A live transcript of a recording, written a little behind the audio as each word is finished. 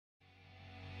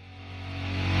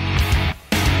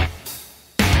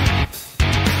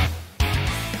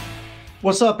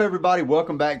What's up, everybody?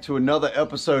 Welcome back to another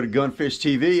episode of Gunfish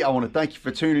TV. I want to thank you for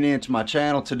tuning in to my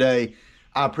channel today.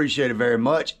 I appreciate it very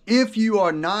much. If you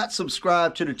are not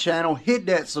subscribed to the channel, hit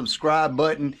that subscribe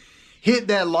button, hit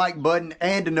that like button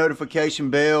and the notification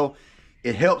bell.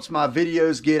 It helps my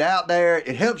videos get out there.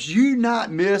 It helps you not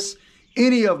miss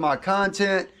any of my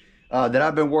content that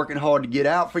I've been working hard to get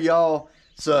out for y'all.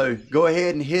 So go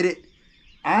ahead and hit it.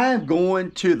 I'm going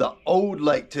to the old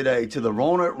lake today, to the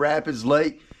Roanoke Rapids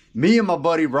Lake. Me and my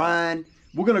buddy Ryan,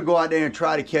 we're going to go out there and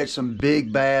try to catch some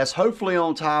big bass, hopefully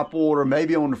on topwater,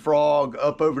 maybe on the frog,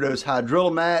 up over those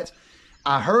hydrilla mats.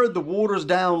 I heard the water's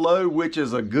down low, which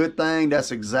is a good thing.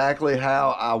 That's exactly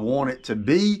how I want it to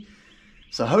be.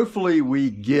 So hopefully we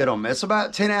get them. It's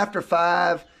about 10 after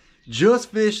 5. Just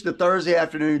fished the Thursday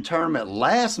afternoon tournament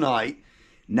last night.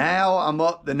 Now I'm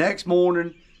up the next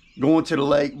morning, going to the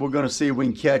lake. We're going to see if we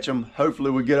can catch them. Hopefully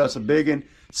we get us a big one.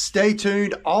 Stay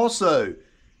tuned. Also,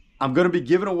 I'm going to be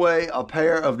giving away a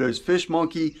pair of those Fish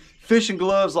Monkey fishing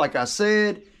gloves. Like I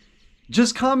said,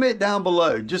 just comment down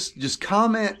below. Just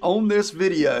comment on this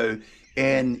video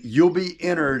and you'll be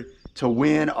entered to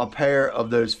win a pair of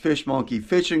those Fish Monkey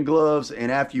fishing gloves.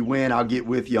 And after you win, I'll get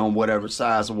with you on whatever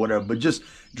size or whatever. But just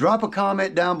drop a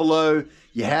comment down below.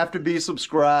 You have to be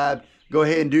subscribed. Go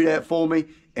ahead and do that for me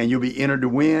and you'll be entered to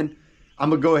win. I'm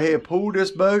going to go ahead and pull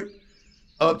this boat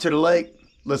up to the lake.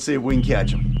 Let's see if we can catch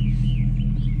them.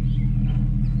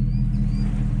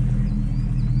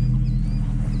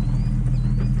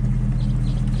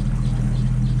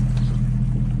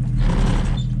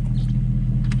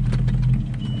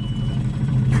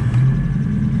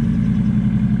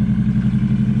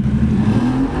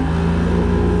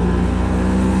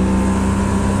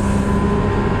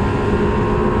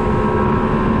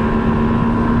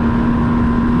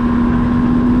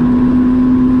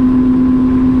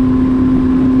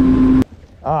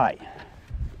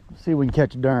 See if we can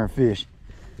catch a darn fish.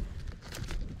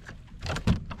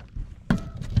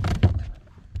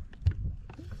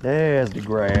 There's the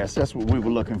grass. That's what we were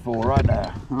looking for right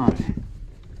now. All right.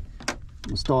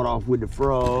 We'll start off with the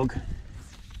frog.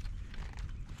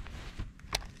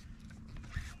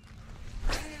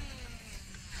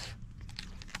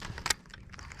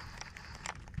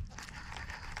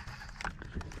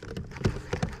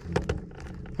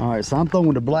 All right, so I'm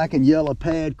throwing the black and yellow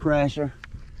pad crasher.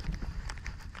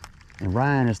 And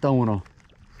Ryan is throwing a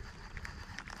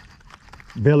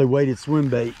belly weighted swim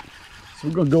bait. So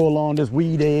we're gonna go along this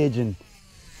weed edge and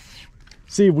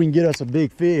see if we can get us a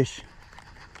big fish,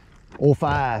 or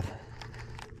 5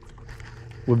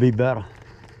 would be better.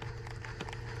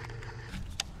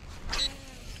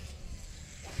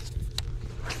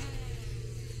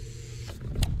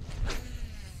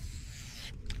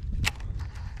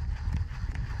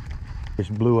 Fish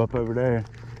blew up over there.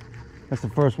 That's the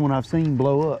first one I've seen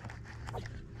blow up.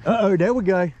 Uh-oh, there we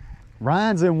go.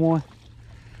 Ryan's in one.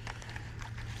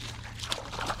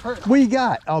 What you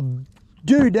got? Oh,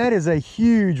 dude, that is a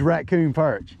huge raccoon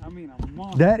perch. I mean, a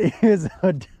monster. That is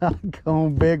a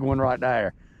doggone big one right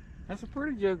there. That's a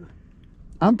pretty jugger.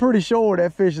 I'm pretty sure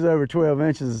that fish is over 12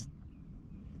 inches.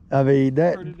 I mean,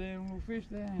 that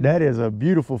is a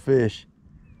beautiful fish.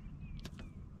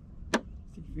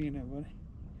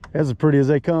 That's as pretty as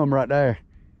they come right there.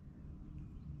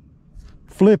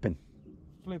 Flipping.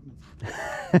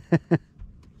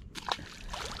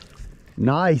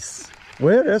 Nice.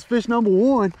 Well, that's fish number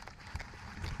 1.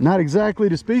 Not exactly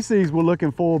the species we're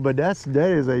looking for, but that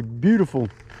is a beautiful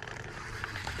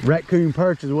raccoon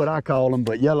perch is what I call them,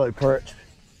 but yellow perch.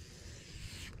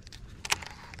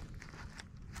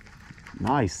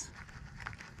 Nice.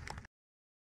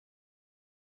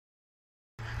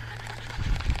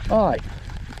 All right,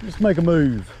 let's make a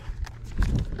move.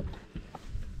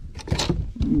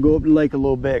 Go up the lake a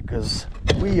little bit because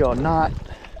we are not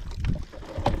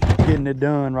getting it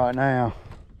done right now.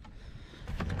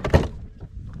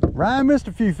 Ryan missed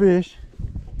a few fish,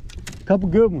 a couple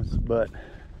good ones, but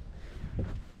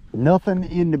nothing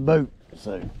in the boat.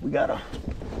 So we gotta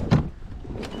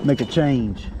make a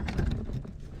change.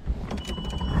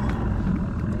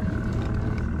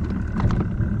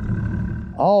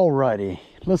 Alrighty,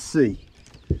 let's see.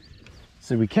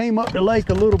 So we came up the lake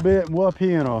a little bit and we're up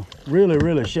here in a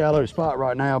really shallow spot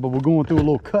right now, but we're going through a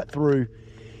little cut through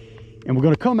and we're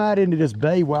going to come out into this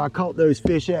bay where I caught those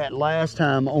fish at last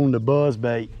time on the buzz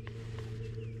bait.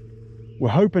 We're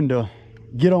hoping to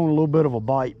get on a little bit of a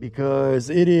bite because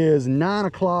it is 9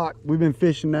 o'clock. We've been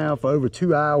fishing now for over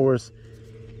 2 hours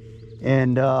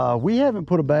and we haven't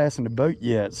put a bass in the boat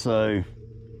yet, so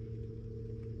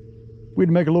we'd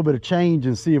make a little bit of change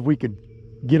and see if we could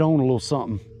get on a little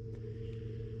something.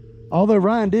 Although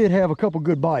Ryan did have a couple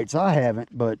good bites. I haven't,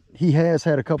 but he has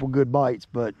had a couple good bites,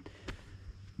 but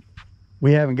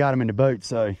we haven't got him in the boat,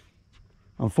 so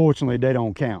unfortunately they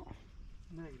don't count.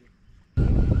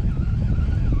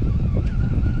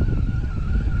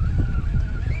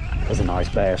 That's a nice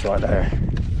bass right there.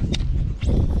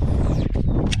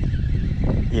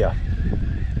 Yeah.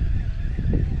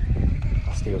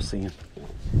 I still see him.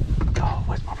 Oh,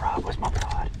 where's my rod? Where's my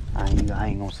rod? I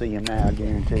ain't gonna see him now, I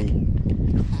guarantee you.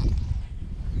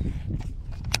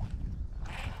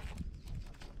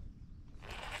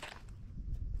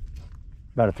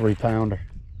 About a 3-pounder.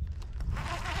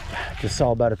 Just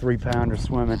saw about a 3-pounder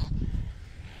swimming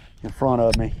in front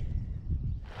of me.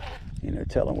 You know,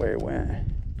 telling where it went.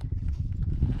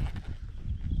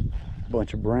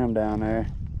 Bunch of brim down there.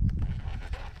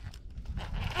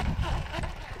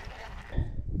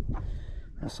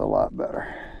 That's a lot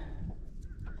better.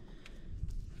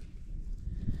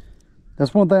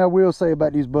 That's one thing I will say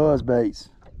about these buzz baits.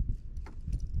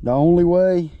 The only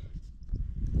way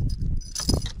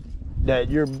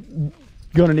that you're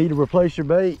gonna need to replace your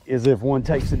bait is if one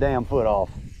takes the damn foot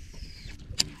off.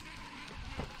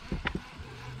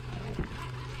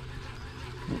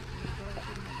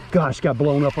 Gosh, got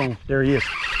blown up on. There he is.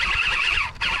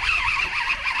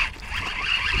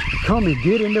 Come and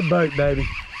get in the boat, baby.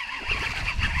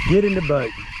 Get in the boat.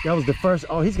 That was the first.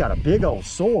 Oh, he's got a big old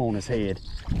sore on his head.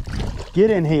 Get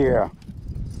in here.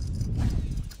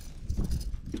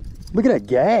 Look at that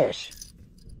gash.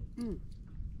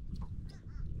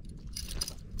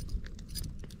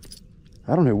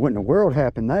 I don't know what in the world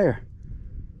happened there.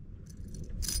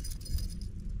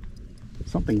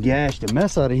 Something gashed the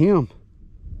mess out of him,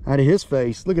 out of his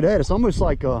face. Look at that. It's almost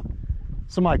like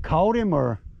somebody caught him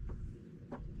or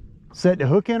set the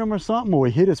hook in him or something, or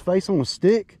he hit his face on a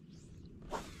stick.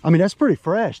 I mean, that's pretty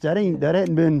fresh. That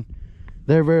hadn't been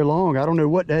there very long. I don't know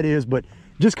what that is, but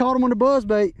just caught him on the buzz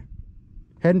bait.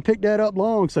 Hadn't picked that up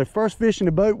long. So first fish in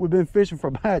the boat. We've been fishing for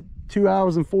about 2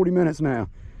 hours and 40 minutes now.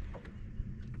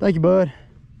 Thank you, bud.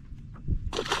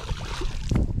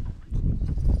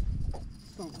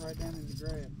 Sunk right down in the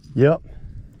grass. Yep.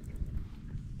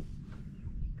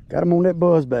 Got him on that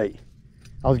buzz bait.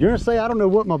 I was gonna say, I don't know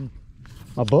what my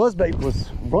buzz bait was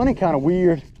running kind of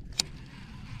weird.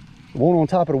 The one on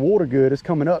top of the water good is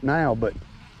coming up now, but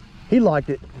he liked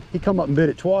it. He come up and bit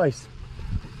it twice.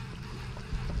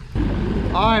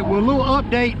 All right, well, a little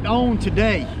update on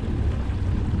today.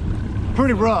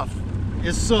 Pretty rough.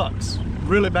 It sucks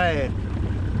really bad.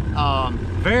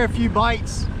 Very few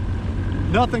bites,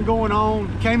 nothing going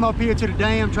on. Came up here to the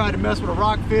dam, tried to mess with a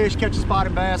rockfish, catch a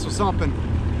spotted bass or something.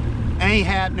 Ain't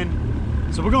happening.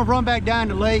 So we're gonna run back down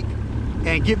the lake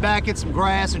and get back in some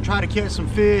grass and try to catch some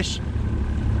fish.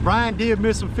 Brian did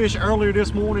miss some fish earlier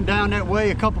this morning down that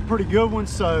way, a couple pretty good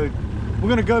ones. So we're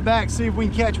gonna go back, see if we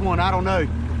can catch one, I don't know.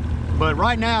 But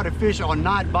right now the fish are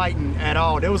not biting at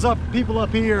all. There was people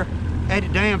up here at the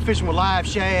dam fishing with live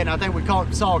shad, and I think we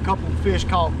saw a couple of fish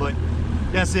caught, but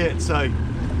that's it. So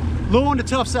a little on the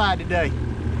tough side today.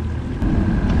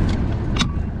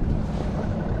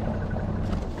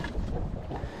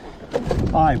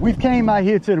 All right, we've came out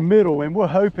here to the middle and we're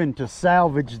hoping to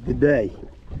salvage the day.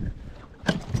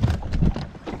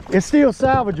 It's still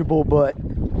salvageable, but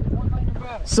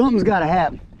something's got to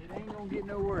happen. It ain't gonna get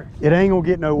no worse. It ain't gonna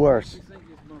get no worse.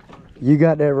 You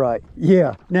got that right.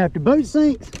 Yeah. Now, if the boat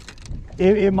sinks,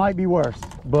 it might be worse,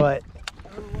 but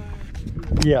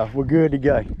yeah, we're good to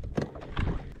go.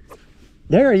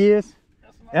 There he is.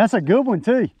 That's a good one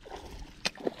too.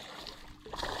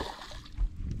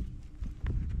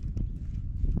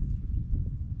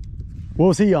 What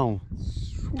was he on?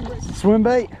 Swim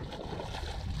bait?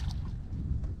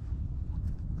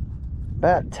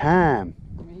 About time.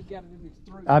 I mean, he got it in his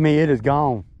throat. I mean, it is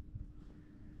gone.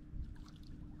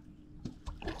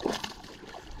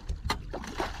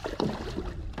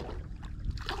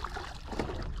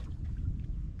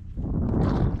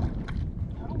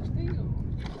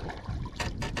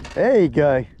 There you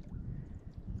go.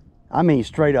 I mean,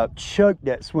 straight up choked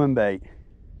that swim bait.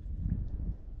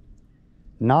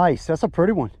 Nice. That's a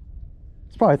pretty one.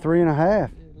 It's probably 3.5.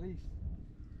 At least.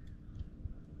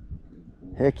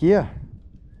 Heck yeah.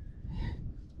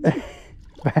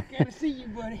 Gotta see you,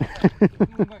 buddy.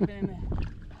 Come back down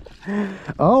there.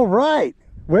 All right.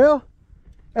 Well,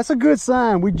 that's a good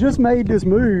sign. We just made this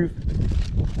move.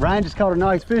 Ryan just caught a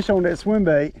nice fish on that swim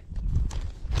bait.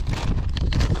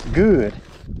 Good.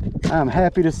 I'm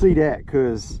happy to see that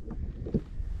because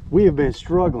we have been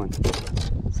struggling.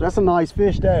 So that's a nice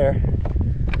fish there.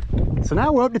 So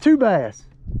now we're up to 2 bass.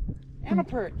 And a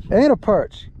perch. And a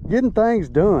perch. Getting things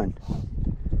done.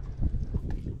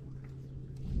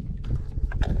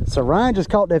 So Ryan just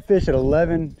caught that fish at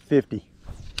 11.50.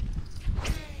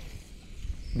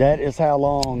 That is how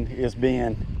long it's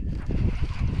been.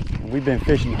 We've been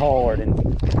fishing hard and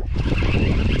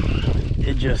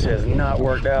it just has not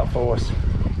worked out for us.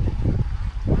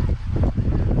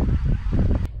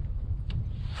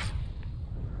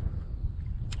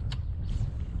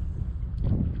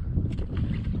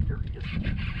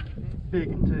 Big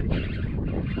and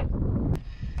too.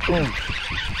 Oh.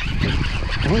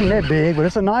 It ain't that big, but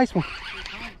it's a nice one.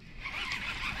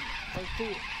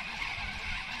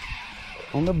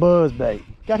 On the buzz bait.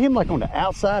 Got him like on the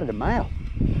outside of the mouth.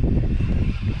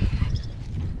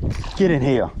 Get in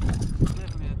here.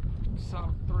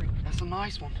 Solid 3. That's a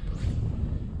nice one.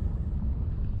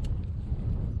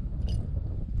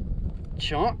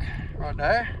 Chunk right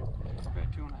there.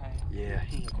 About 2.5. Yeah,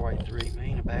 he ain't quite 3, man.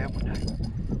 He ain't a bad one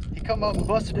though. He come up and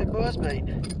busted that buzz bait.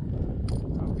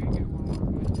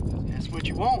 That's what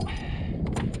you want.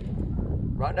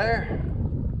 Right there.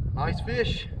 Nice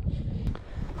fish.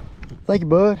 Thank you,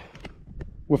 bud.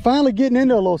 We're finally getting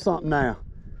into a little something now.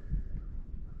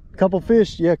 Couple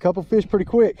fish, yeah, couple fish pretty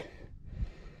quick.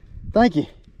 Thank you.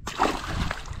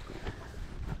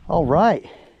 All right.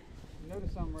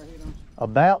 Notice something right here, don't you?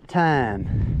 About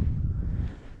time.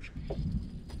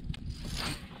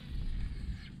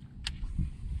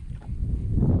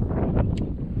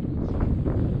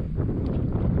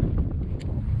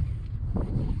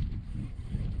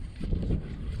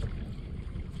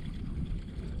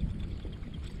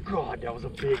 God, that was a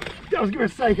big one. I was gonna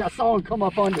say, I saw him come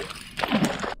up under.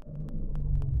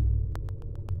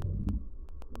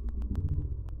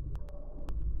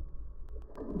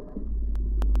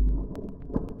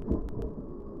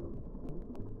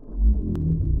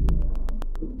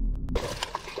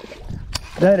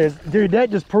 That is, dude, that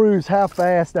just proves how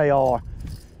fast they are.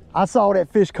 I saw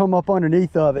that fish come up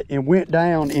underneath of it and went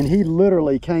down, and he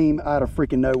literally came out of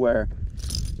freaking nowhere.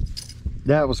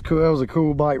 That was cool. That was a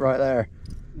cool bite right there.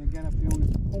 They got up here on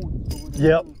this point. So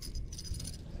Yep.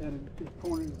 this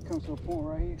point comes to a point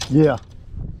right Yeah. here.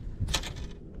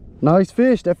 Nice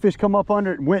fish. That fish come up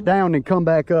under it and went down and come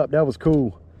back up. That was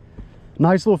cool.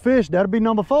 Nice little fish. That'll be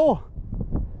number 4.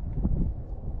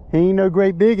 He ain't no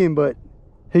great biggin', but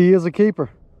he is a keeper.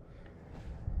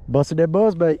 Busted that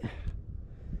buzz bait.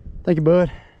 Thank you,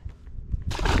 bud.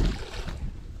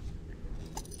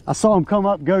 I saw him come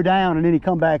up, go down, and then he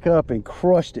come back up and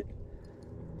crushed it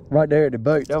right there at the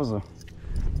boat. That was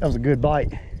a good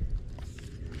bite.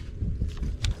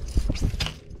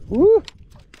 Woo!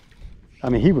 I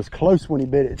mean, he was close when he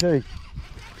bit it too.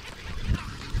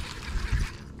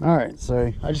 All right,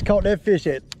 so I just caught that fish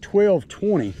at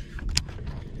 12.20.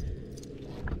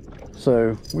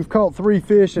 So we've caught 3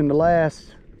 fish in the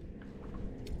last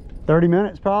 30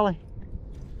 minutes probably.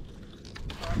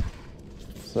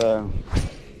 So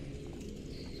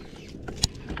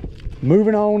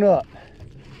moving on up.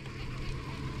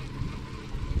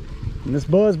 And this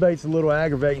buzz bait's a little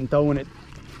aggravating throwing it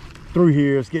through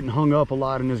here. It's getting hung up a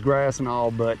lot in this grass and all,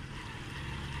 but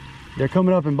they're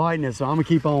coming up and biting it, so I'm gonna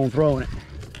keep on throwing it.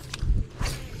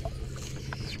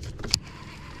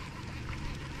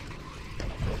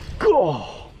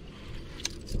 Oh.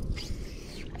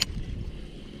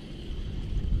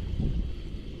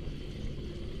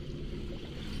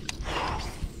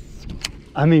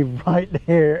 I mean, right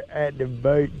there at the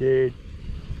boat, dude.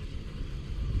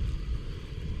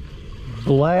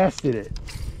 Blasted it.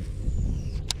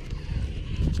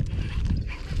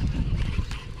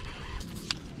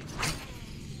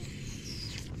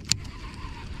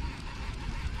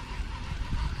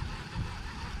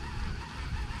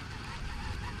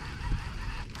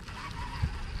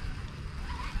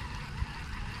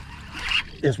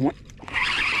 This one,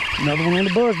 another one on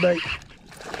the buzz bait.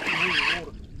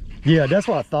 Yeah, that's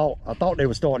what I thought. I thought they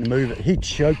were starting to move it. He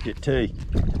choked it too.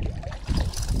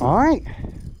 All right,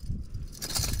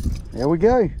 there we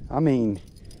go. I mean,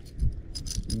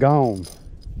 gone.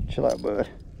 Chill out, bud.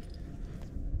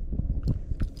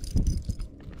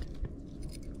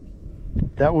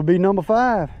 That would be number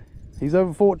 5. He's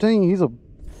over 14. He's a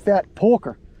fat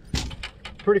porker.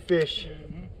 Pretty fish.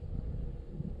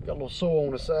 Got a little sore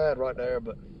on the side right there,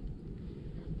 but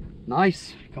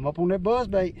nice. Come up on that buzz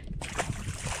bait.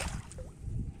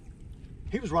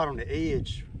 He was right on the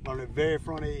edge, on the very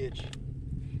front edge.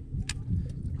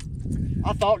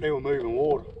 I thought they were moving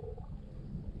water.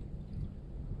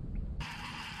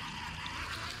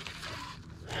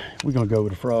 We're gonna go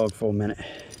with the frog for a minute.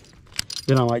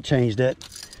 Then I might change that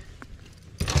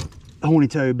horny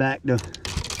toe back to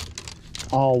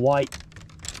all white.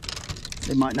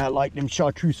 They might not like them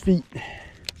chartreuse feet.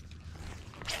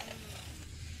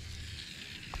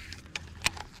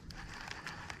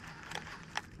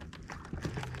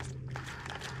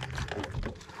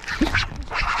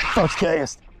 First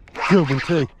cast. Good one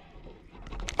too.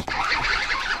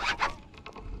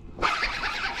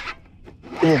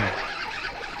 Yeah.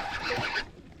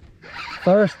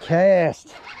 First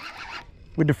cast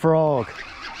with the frog.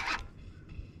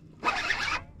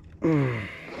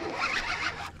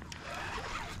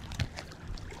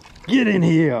 Get in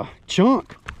here,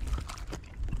 chunk.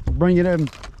 Bring it in,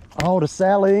 all the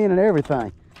salad in and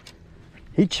everything.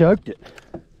 He choked it.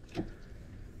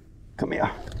 Come here.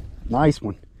 Nice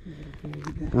one.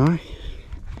 All right.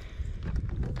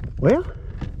 Well,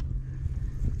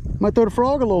 might throw the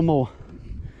frog a little more.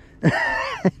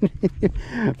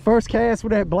 First cast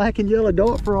with that black and yellow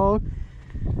dart frog,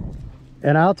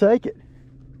 and I'll take it.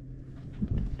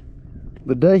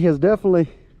 The day has definitely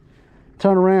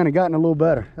turned around and gotten a little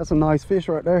better. That's a nice fish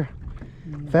right there.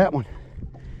 Fat one.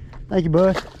 Thank you,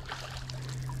 bud.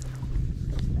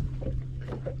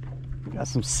 Got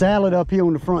some salad up here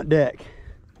on the front deck.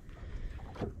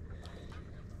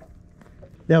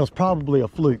 That was probably a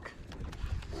fluke.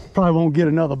 Probably won't get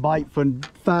another bite for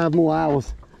 5 more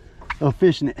hours of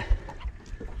fishing it.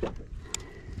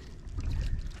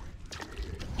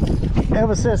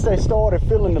 Ever since they started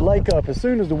filling the lake up, as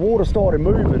soon as the water started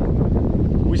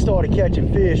moving, we started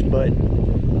catching fish, but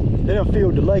they done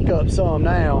filled the lake up some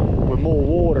now with more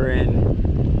water,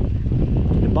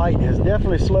 and the bite has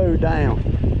definitely slowed down.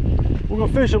 We're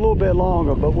gonna fish a little bit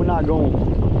longer, but we're not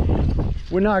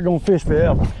gonna fish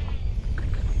forever.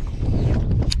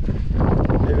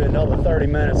 Maybe another 30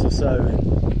 minutes or so.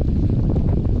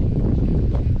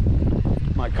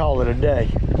 Might call it a day.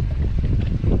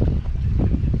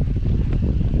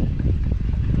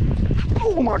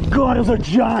 Oh my God, it was a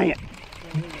giant.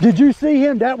 Did you see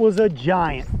him? That was a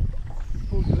giant.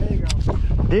 Pulled the leg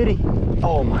off. Did he?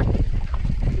 Oh my. See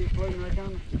it floating right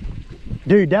down there?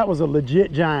 Dude, that was a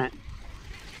legit giant.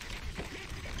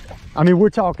 I mean, we're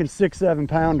talking 6-7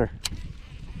 pounder.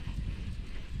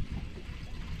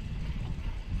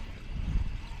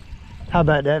 How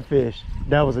about that fish?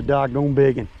 That was a doggone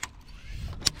big one.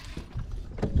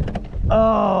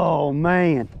 Oh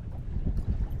man.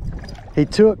 He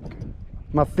took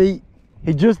my feet.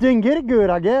 He just didn't get it good,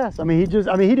 I guess. I mean, he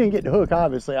didn't get the hook,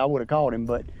 obviously. I would have caught him,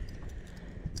 but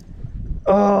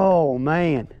oh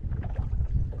man.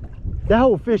 That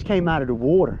whole fish came out of the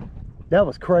water. That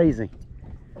was crazy.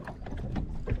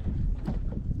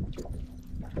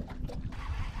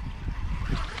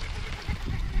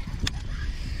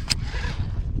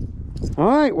 All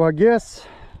right, well, I guess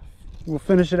we'll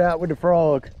finish it out with the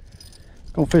frog.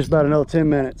 Gonna fish about another 10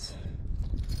 minutes.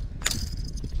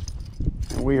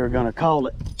 And we are gonna call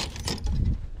it.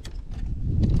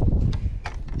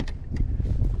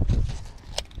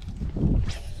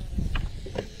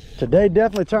 Today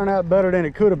definitely turned out better than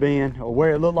it could have been, or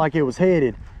where it looked like it was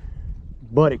headed,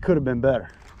 but it could have been better.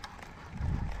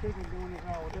 We've been doing this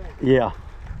all day. Yeah.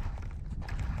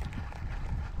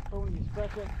 So when you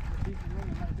scratch that, the deep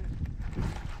running like this,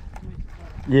 it makes it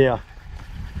better. Yeah.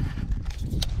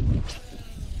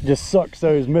 Just sucks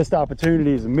those missed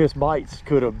opportunities and missed bites.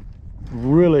 Could have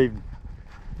really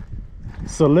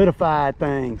solidified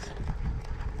things.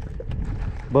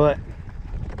 But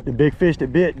the big fish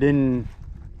that bit didn't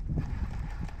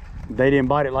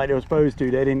bite it like they were supposed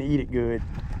to. They didn't eat it good.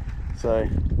 So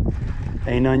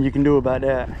ain't nothing you can do about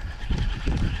that.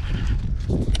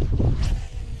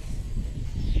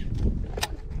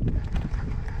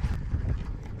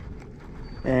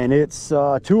 And it's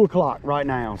 2 o'clock right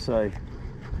now, so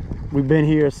we've been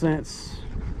here since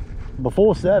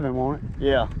before 7, wasn't it?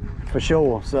 Yeah, for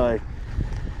sure. So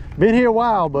been here a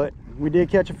while, but we did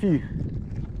catch a few.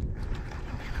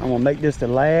 I'm gonna make this the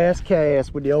last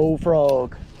cast with the old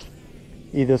frog.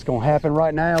 Either it's gonna happen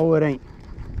right now or it ain't.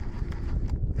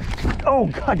 Oh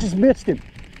God, I just missed him.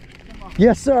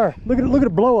 Yes, sir. Look at the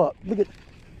blow up. Look at.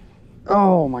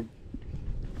 Oh my.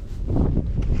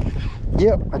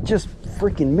 Yep, I just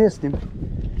freaking missed him.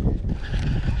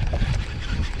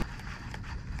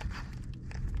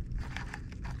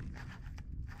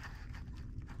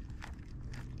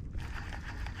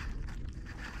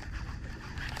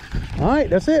 All right,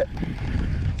 that's it.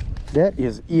 That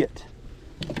is it.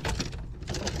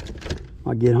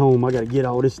 I get home, I gotta get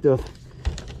all this stuff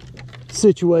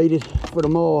situated for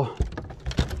tomorrow.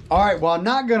 All right, well, I'm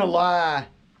not gonna lie.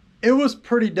 It was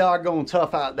pretty doggone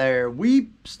tough out there. We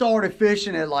started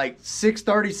fishing at like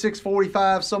 6:30,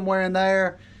 6:45, somewhere in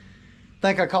there. I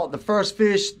think I caught the first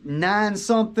fish 9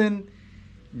 something.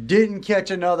 Didn't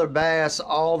catch another bass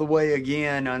all the way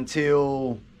again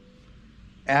until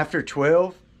after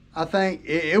 12, I think.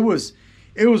 It was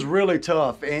really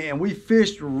tough, and we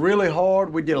fished really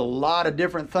hard. We did a lot of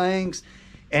different things,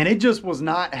 and it just was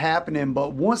not happening.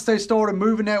 But once they started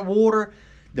moving that water,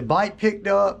 the bite picked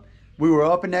up. We were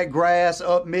up in that grass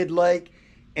up mid-lake,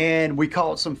 and we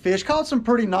caught some fish, caught some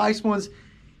pretty nice ones.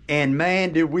 And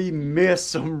man, did we miss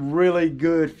some really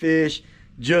good fish.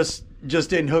 Just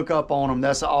didn't hook up on them.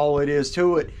 That's all it is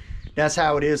to it. That's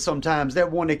how it is sometimes.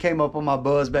 That one that came up on my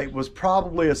buzzbait was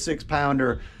probably a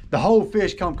 6-pounder. The whole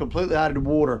fish come completely out of the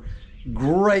water.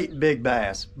 Great big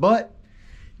bass, but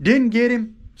didn't get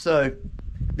him. So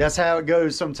that's how it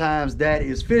goes sometimes. That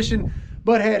is fishing.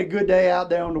 But had a good day out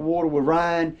there on the water with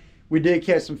Ryan. We did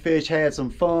catch some fish, had some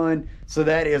fun. So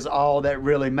that is all that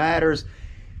really matters.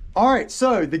 All right,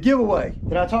 so the giveaway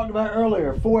that I talked about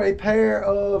earlier for a pair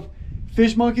of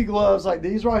Fish Monkey gloves like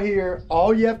these right here,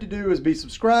 all you have to do is be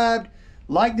subscribed,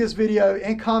 like this video,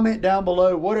 and comment down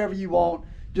below whatever you want.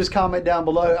 Just comment down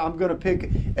below. I'm going to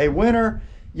pick a winner,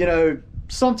 you know,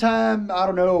 sometime, I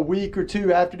don't know, a week or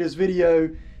two after this video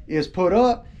is put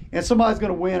up, and somebody's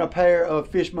going to win a pair of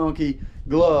Fish Monkey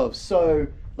gloves. So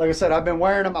like I said, I've been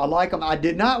wearing them. I like them. I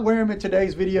did not wear them in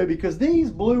today's video because these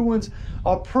blue ones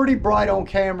are pretty bright on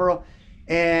camera,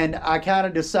 and I kind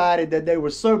of decided that they were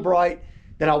so bright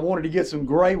that I wanted to get some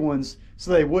gray ones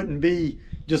so they wouldn't be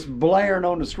just blaring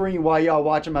on the screen while y'all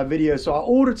watching my video. So I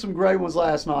ordered some gray ones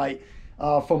last night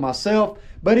for myself.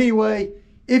 But anyway,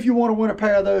 if you want to win a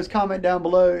pair of those, comment down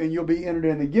below and you'll be entered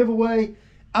in the giveaway.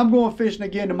 I'm going fishing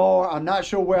again tomorrow. I'm not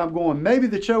sure where I'm going. Maybe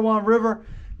the Chowan River.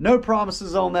 No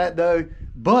promises on that though.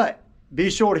 But be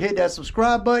sure to hit that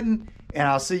subscribe button, and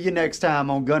I'll see you next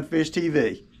time on Gunfish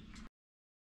TV.